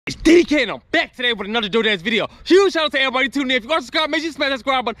It's DK and I'm back today with another DoorDash video. Huge shout out to everybody tuning in. If you aren't subscribed, make sure you smash that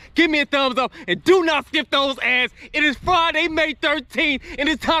subscribe button, give me a thumbs up, and do not skip those ads. It is Friday, May 13th, and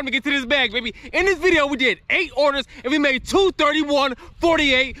it's time to get to this bag, baby. In this video, we did 8 orders, and we made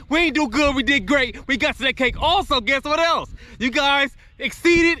 $231.48. We ain't do good, we did great. We got to that cake. Also, guess what else? You guys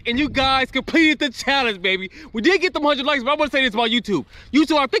exceeded and you guys completed the challenge, baby. We did get them 100 likes, but I want to say this about YouTube.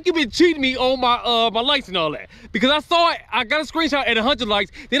 YouTube, I think you've been cheating me on my likes and all that. Because I saw it, I got a screenshot at 100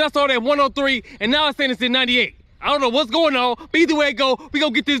 likes, then I saw it at 103, and now it's saying it's at 98. I don't know what's going on, but either way it go, we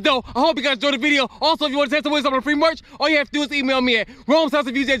gonna get this dough. I hope you guys enjoyed the video. Also, if you want to test some of the free merch, all you have to do is email me at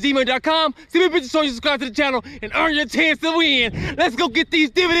romeshouseofviews@gmail.com. Send me a picture showing you subscribe to the channel and earn your chance to win. Let's go get these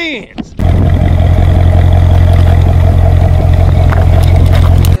dividends.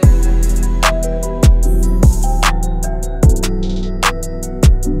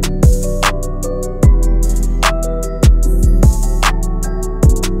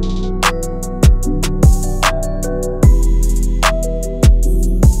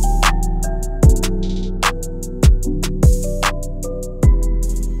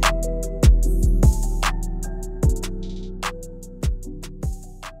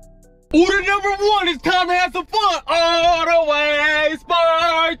 Order number 1, it's time to have some fun. All the way,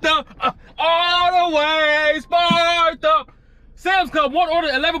 Sparta. All the way, Sparta. Sam's Club, one order,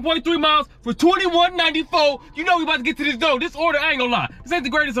 11.3 miles for $21.94. You know we about to get to this dough. This order, I ain't gonna lie, this ain't the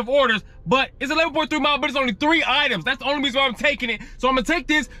greatest of orders, but it's 11.3 miles, but it's only 3 items. That's the only reason why I'm taking it. So I'm gonna take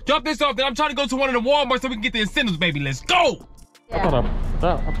this, drop this off, then I'm trying to go to one of the Walmart so we can get the incentives, baby. Let's go. Yeah.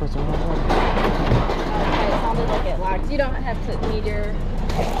 I pressed the wrong one. Okay, it sounded like it lagged. You don't have to need your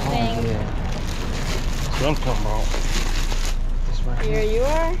thing. Yeah. That's what I'm talking about. This right Here you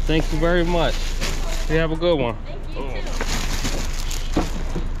are. Thank you very much. You have a good one. Thank you too.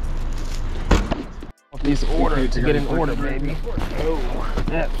 These orders to get in order, baby. Oh,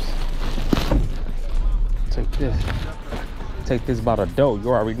 yes. Take this. Take this by the dough. You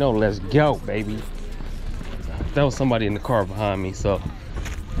already know. Let's go, baby. That was somebody in the car behind me, so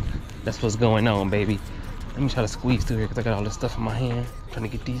that's what's going on, baby. Let me try to squeeze through here because I got all this stuff in my hand. Trying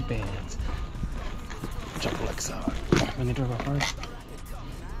to get these bands. Jump like side. Let me do it first.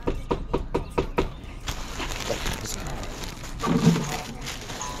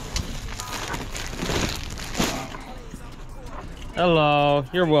 Hello,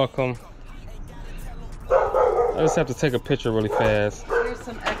 you're welcome. I just have to take a picture really fast. Here's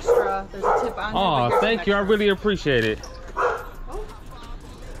some extra. There's a tip on Oh, thank you. I really appreciate it.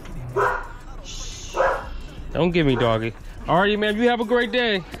 Don't give me doggy. Alrighty, man. You have a great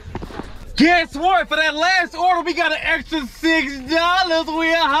day. Guess what? For that last order, we got an extra $6.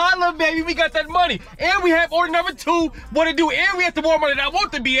 We a holla, baby. We got that money. And we have order number 2. What to do? And we have the more money that I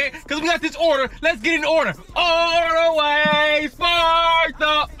want to be at because we got this order. Let's get in order. All the way,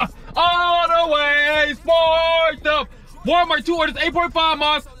 Sparta. All the way, Sparta. Walmart 2 orders, 8.5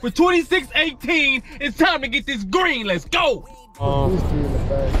 miles for $26.18. It's time to get this green. Let's go.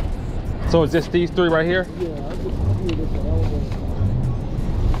 So it's just these 3 right here? Yeah, I just do this one.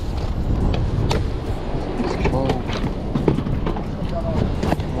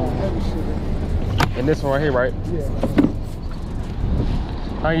 And this one right here, right? Yeah.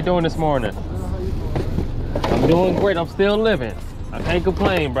 How you doing this morning? I'm doing great. I'm still living. I can't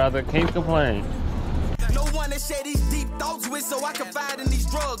complain, brother. Can't complain. No one to share these deep thoughts with, so I confide in these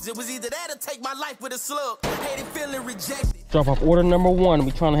drugs. It was either that or take my life with a slug. Hated feeling rejected. Drop off order number 1.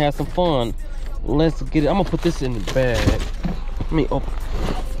 We trying to have some fun. Let's get it. I'm gonna put this in the bag. Let me put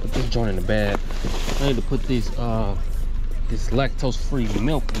this joint in the bag. I need to put this lactose-free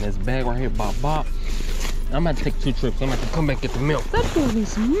milk in this bag right here. Bop bop. I'm gonna take 2 trips. I'm gonna have to come back and get the milk. That dude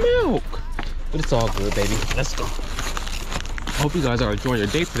needs some milk. But it's all good, baby. Let's go. I hope you guys are enjoying your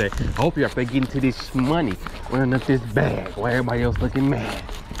day today. I hope you're up there getting to this money, running up this bag while everybody else looking mad.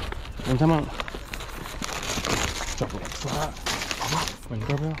 You know what I'm talking about? Drop it. Slide. Ring the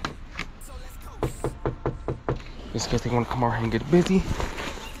doorbell. Just in case they want to come over here and get busy. You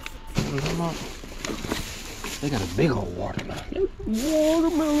know what I'm talking about? They got a big old watermelon.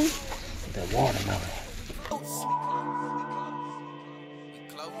 Watermelon. That watermelon.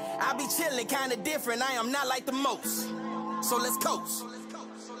 I be chilling kinda different. I am not like the most. So let's coast.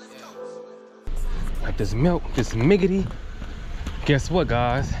 Like this milk, this miggity. Guess what,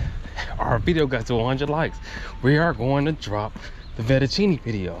 guys? Our video got to 100 likes. We are going to drop the fettuccine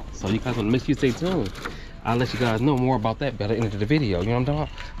video. So you guys want to make sure you stay tuned. I'll let you guys know more about that by the end of the video. You know what I'm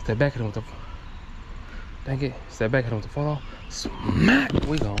talking about? Step back, hit him with the... Dang it. Step back, hit him with the follow. Smack.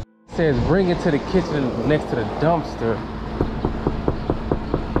 We go. It says bring it to the kitchen next to the dumpster.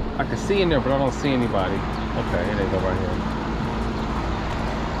 I can see in there, but I don't see anybody. Okay, here they go right here.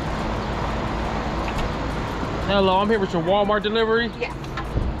 Hello, I'm here with your Walmart delivery. Yes.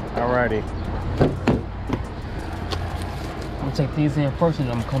 Alrighty. I'm gonna take these in first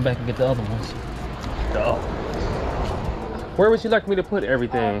and I'm gonna come back and get the other ones. Where would you like me to put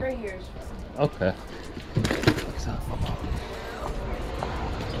everything? Right here. Okay. So,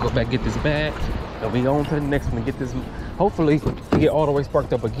 go back get this bag. Then we on to the next one and get this. Hopefully we get all the way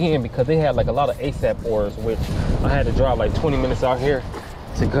sparked up again because they had like a lot of ASAP orders, which I had to drive like 20 minutes out here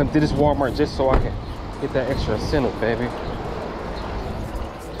to come to this Walmart just so I can get that extra incentive, baby.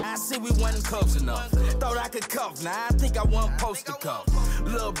 I see we wasn't close enough. Thought I could cuff. Now I think I want poster cuff.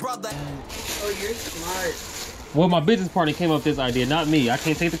 Little brother. Oh, you're smart. Well, my business partner came up with this idea, not me. I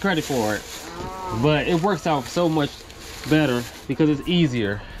can't take the credit for it. But it works out so much better because it's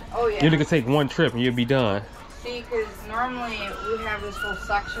easier. Oh, yeah. You only can take one trip and you'll be done. See, because normally we have this whole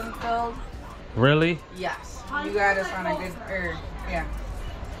section filled. Really? Yes. You got us on a good, yeah.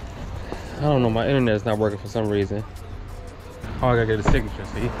 I don't know, my internet's not working for some reason. Oh, I gotta get a signature,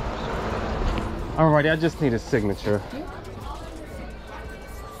 see? Alrighty, I just need a signature.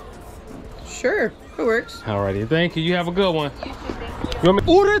 Sure, it works. Alrighty, thank you. You have a good one. You want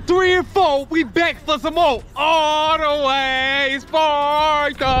me? Order 3 and 4. We back for some more. All the way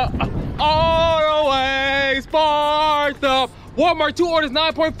sparked up. All the way sparked up. Walmart 2 orders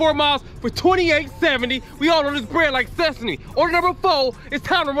 9.4 miles for $28.70. We all on this bread like sesame. Order number 4. It's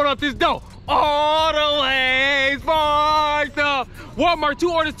time to run up this dough. All the way sparked up. Walmart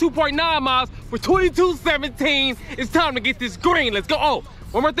 2 orders 2.9 miles for $22.17. It's time to get this green. Let's go. Oh,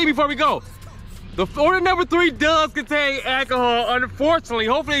 one more thing before we go. The order number 3 does contain alcohol, unfortunately.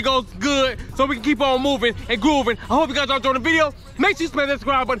 Hopefully it goes good so we can keep on moving and grooving. I hope you guys enjoyed the video. Make sure you smash that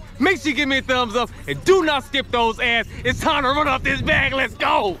subscribe button. Make sure you give me a thumbs up. And do not skip those ads. It's time to run off this bag. Let's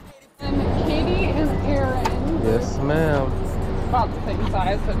go. And Katie and Aaron. Yes, ma'am. About the same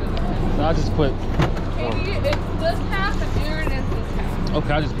size, so it doesn't matter. So I'll just put... Katie, it's this half and Aaron is this half.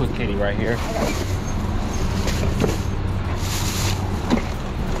 Okay, I'll just put Katie right here. Okay.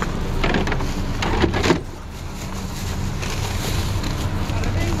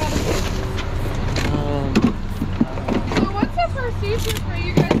 For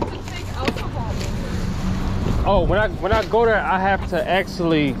you guys to take alcohol. Oh, when I go there, I have to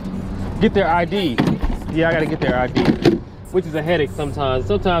actually get their ID. Yeah, I gotta get their ID, which is a headache sometimes.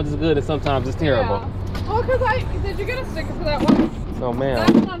 Sometimes it's good and sometimes it's terrible. Yeah. Well, because did you get a sticker for that one? Oh man.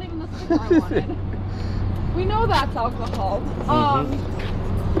 That's not even the sticker I wanted. We know that's alcohol.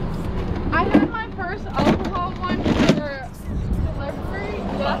 I had my first alcohol one for delivery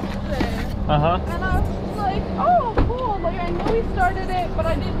yesterday. And I was like, oh, cool. Like, I know we started it, but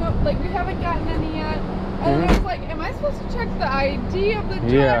I didn't know, like, we haven't gotten any yet. And I was like, am I supposed to check the ID of the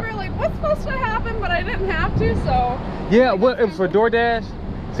driver? Yeah. Like, what's supposed to happen? But I didn't have to, so. Yeah, well, it was for DoorDash.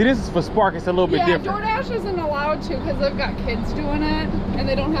 See, this is for Spark. It's a little bit different. Yeah, DoorDash isn't allowed to because they've got kids doing it and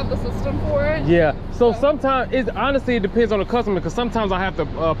they don't have the system for it. Yeah, so sometimes, honestly, it depends on the customer because sometimes I have to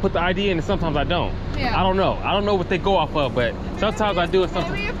put the ID in and sometimes I don't. Yeah. I don't know. I don't know what they go off of, but sometimes I do it.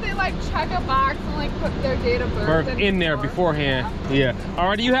 Sometimes. Maybe if they like check a box and like put their date of birth in there beforehand. Yeah.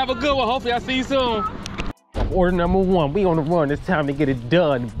 Alrighty, you have a good one. Hopefully I'll see you soon. Order number 1. We on the run. It's time to get it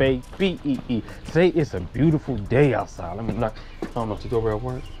done, baby. Today it's a beautiful day outside. Let me knock. I don't know if the doorbell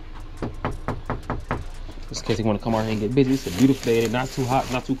works. Just in case you want to come out here and get busy. It's a beautiful day. Not too hot,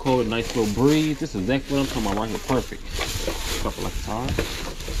 not too cold. A nice little breeze. This is exactly what I'm talking about right here. Perfect. Stuff it like a tie.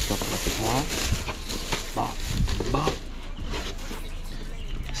 Stuff it like a tie. Bop. Bop.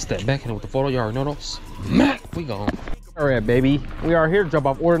 Step back in with the photo. You already know those. Mac, we gone. All right, baby. We are here to drop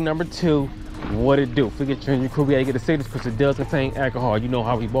off order number 2. What it do? Forget your crew. We gotta get the signature because it does contain alcohol. You know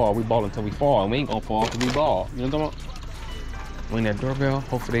how we ball. We ball until we fall. And we ain't gonna fall until we ball. You know what I'm talking about? Ring that doorbell.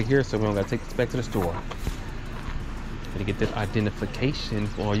 Hopefully they're here so we don't gotta take this back to the store. Gotta get that identification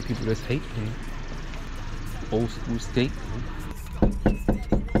for all you people that's hate me. Old school state.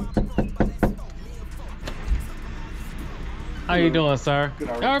 How you doing, sir? Good,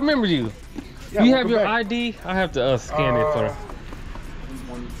 I remember you. Yeah, you have your back. ID? I have to scan it for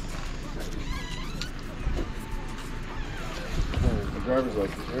the driver's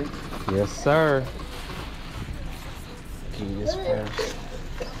license, right? Yes, sir. Give me this first.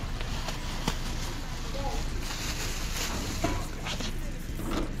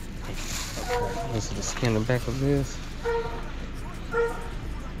 This is the scan the back of this.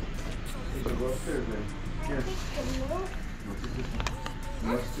 Go upstairs, man. Here.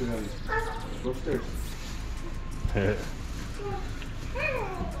 Go upstairs.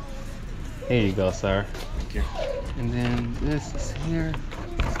 Here you go, sir. Thank you. And then this is here.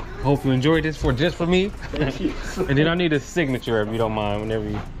 Hope you enjoyed this just for me. Thank you. And then I need a signature if you don't mind whenever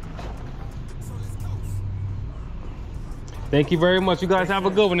you. Thank you very much. You guys have a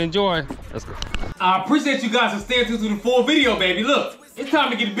good one. Enjoy. Let's go. I appreciate you guys for staying tuned to the full video, baby. Look, it's time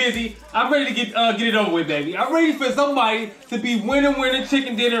to get busy. I'm ready to get it over with, baby. I'm ready for somebody to be winning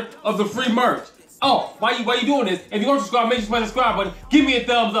chicken dinner of the free merch. Oh, why you doing this? If you want to subscribe, make sure you smash the subscribe button. Give me a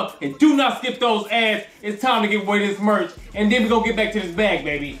thumbs up and do not skip those ads. It's time to give away this merch, and then we gonna get back to this bag,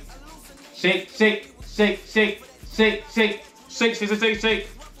 baby. Shake, shake, shake, shake, shake, shake, shake, shake, shake, shake.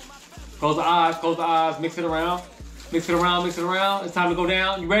 Close the eyes, mix it around. Mix it around, mix it around. It's time to go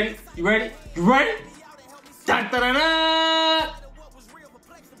down. You ready? You ready? You ready? Da, da, da, da.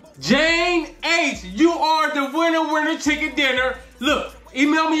 Jane H, you are the winner chicken dinner. Look,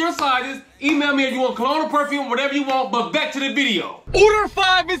 email me your sizes. Email me if you want cologne or perfume, whatever you want, but back to the video. Order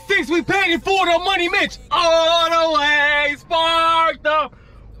 5 and 6, we paid it for the money, Mitch. All the way, sparked up.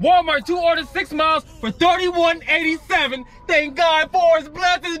 Walmart 2 orders 6 miles for $31.87. Thank God for his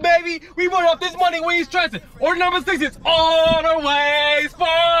blessings, baby. We run up this money, we ain't stressing. Order number 6 is all the way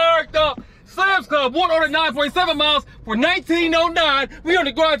sparked up. Sam's Club 1 order 9.7 miles for $19.09. We on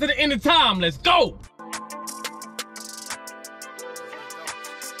the grind to the end of time. Let's go.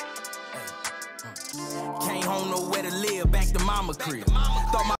 Came home nowhere to live, back to mama crib.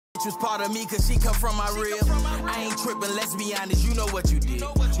 Thought my was part of me cause she come from my rib. I ain't tripping, let's be honest, you know what you did.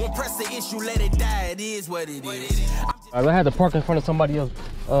 Won't press the issue, let it die, it is what it is. I had to park in front of somebody else's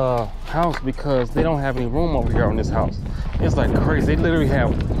house because they don't have any room over here on this house. It's like crazy. They literally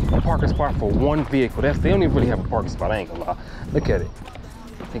have a parking spot for 1 vehicle. They don't even really have a parking spot, I ain't gonna lie. Look at it.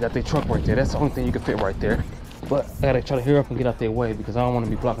 They got their truck right there. That's the only thing you can fit right there. But I gotta try to hurry up and get out their way because I don't want to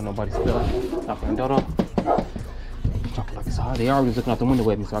be blocking nobody's spot. Like it's hot. They already looking out the window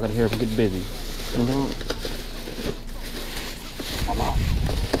at me, so I gotta hurry up and get busy.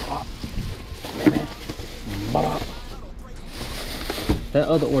 That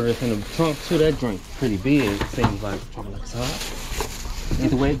other order that's in the trunk too, that drink pretty big. Seems like chocolate like it's hot.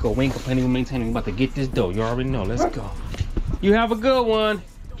 Either way it go, we ain't complaining, we maintaining. We about to get this dough. You already know. Let's go. You have a good one.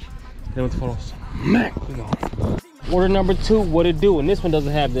 Then with the photos. Man, we go. Order number 2, what it do? And this one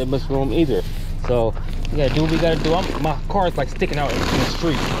doesn't have that much room either. So we gotta do what we gotta do. My car is like sticking out in the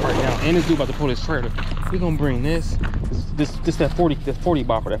street right now, and this dude about to pull his trailer. We gonna bring this that 40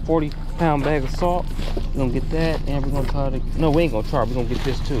 bopper, that 40-pound bag of salt. We're gonna get that, and we're gonna try to. No, we ain't gonna try. We're gonna get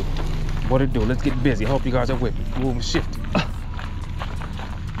this too. What it do? Let's get busy. I hope you guys are with me. Move and shift.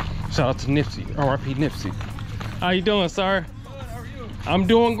 Shout out to Nipsey, R.I.P. Nipsey. How you doing, sir? Good. How are you? I'm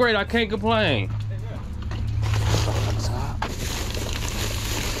doing great. I can't complain.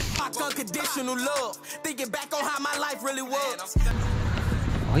 Unconditional love, thinking back on how my life really was.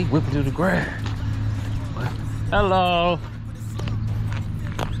 Oh, he whipping through the grass. Hello.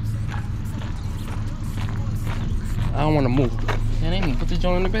 I don't want to move. Man, they didn't even put this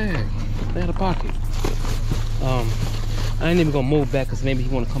joint in the bag. They had a pocket. I ain't even gonna move back because maybe he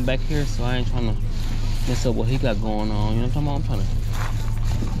want to come back here, so I ain't trying to mess up what he got going on. You know what I'm talking about? I'm trying to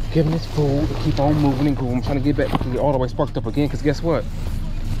give him his food to keep on moving and grooving. I'm trying to get back and get all the way sparked up again, because guess what?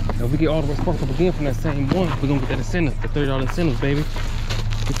 If we get all the way sparked up again from that same one, we're gonna get that incentive, the $30 incentives, baby.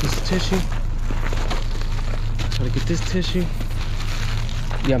 Get this tissue. Try to get this tissue.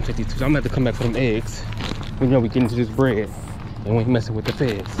 Yeah, I'm 52. So I'm gonna have to come back for them eggs. We know we get into this bread, and we ain't messing with the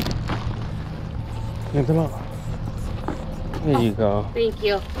feds. There you go. Thank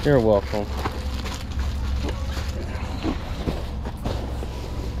you. You're welcome.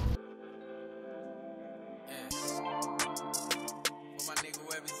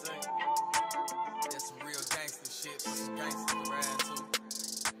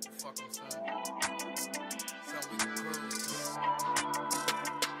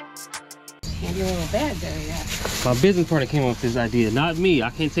 You're a little bad there, yeah. My business partner came up with this idea, not me. I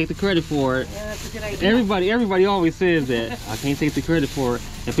can't take the credit for it. Yeah, that's a good idea. Everybody always says that. I can't take the credit for it.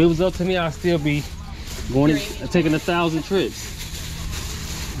 If it was up to me, I'd still be going and taking 1,000 trips.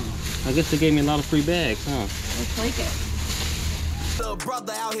 I guess they gave me a lot of free bags, huh? Looks like it. Little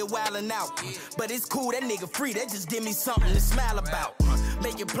brother out here wildin' out, but it's cool, that nigga free, that just give me something to smile about.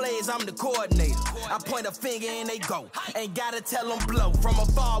 Making plays, I'm the coordinator. I point a finger and they go. Ain't gotta tell them blow. From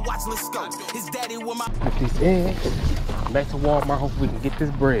afar, watch, let's go. His daddy with my... Get these eggs. Back to Walmart, hopefully we can get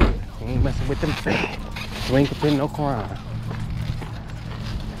this bread. We ain't messing with them fat. We ain't committing no crime.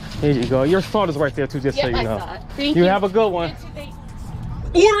 Here you go. Your salt is right there too, just so you know. I saw it. Thank you. You have a good one.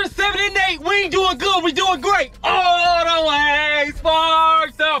 Order 7 and 8. We ain't doing good. We doing great. All the way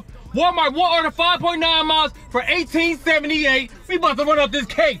sparked up. Walmart 1 order 5.9 miles for $18.78. We about to run up this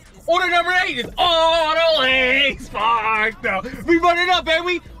cake. Order number 8 is all the way sparked up. We running up,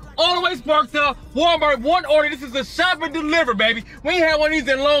 baby. All the way sparked up. Walmart 1 order. This is a shop and deliver, baby. We ain't had one of these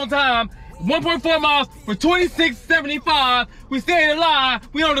in a long time. 1.4 miles for $26.75. We staying in line.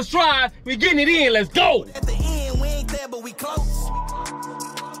 We on the stride. We getting it in. Let's go. At the end, we ain't there, but we close.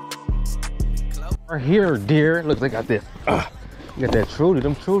 We're here, dear. Look, they got this. You got that Truly.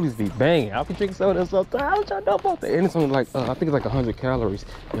 Them Trulies be banging. I'll be drinking soda sometimes. I know about that. And it's only like, I think it's like 100 calories.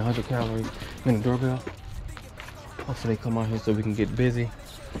 Yeah, 100 calories. And the doorbell. Hopefully they come out here so we can get busy.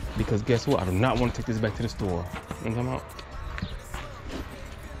 Because guess what? I do not want to take this back to the store. You know what I'm talking about?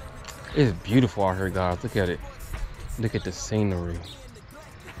 It's beautiful out here, guys. Look at it. Look at the scenery.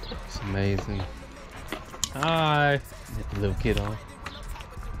 It's amazing. Hi. Get the little kid on.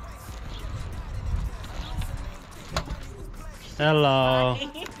 Hello.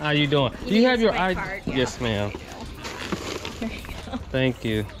 Hi. How you doing? Do you have your ID? Yeah. Yes, ma'am. Thank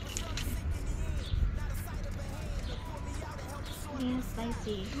you. Yes, I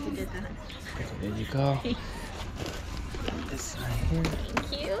see. You did that. There you go. This right here.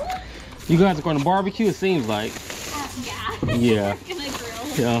 Thank you. You guys are going to barbecue, it seems like. Yeah. Yeah. We're gonna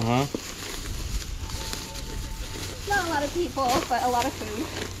grill. Uh-huh. Not a lot of people, but a lot of food.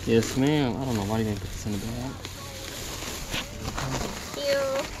 Yes, ma'am. I don't know why you didn't put this in the bag. Thank you.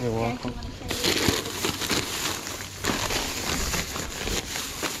 You're welcome.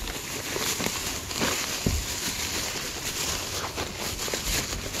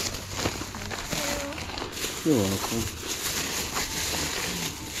 You're welcome.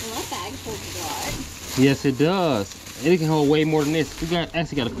 Well, that bag holds a lot. Yes, it does. And it can hold way more than this. We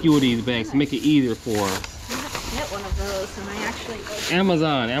actually got a few of these bags to make it easier for us. I have to get one of those, and I actually...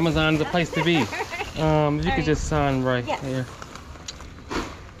 Amazon. Amazon is the place to be. You can just sign right here.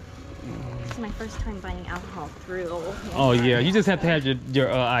 This is my first time buying alcohol through. Oh yeah, you just have to have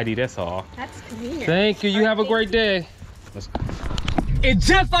your ID. That's all. That's convenient. Thank you. You have a great day. Let's go. And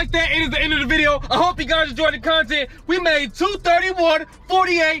just like that, it is the end of the video. I hope you guys enjoyed the content. We made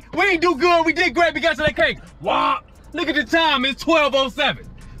 231.48. We didn't do good. We did great because of that cake. Wow. Look at the time. It's 12:07.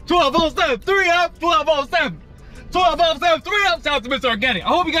 12:07. 3 up. 12:07. 12:07. 3 up. Shout out to Mr. Organic. I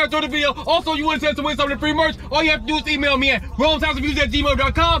hope you guys enjoyed the video. Also, you want to win some of the free merch? All you have to do is email me at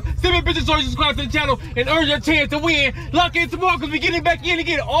rolltimesofmusic@gmail.com. Send me a picture, story, subscribe to the channel, and earn your chance to win. Lock in tomorrow because we're getting back in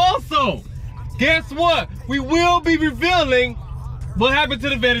again. Also, guess what? We will be revealing what happened to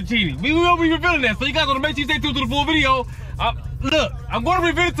the fettuccine. We will be revealing that, so you guys want to make sure you stay tuned to the full video. Look, I'm going to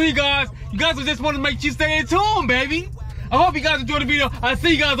reveal it to you guys. You guys will just want to make sure you stay in tune, baby. I hope you guys enjoyed the video. I'll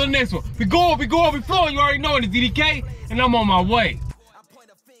see you guys on the next one. We go, we flowing. You already know it. It's DDK, and I'm on my way.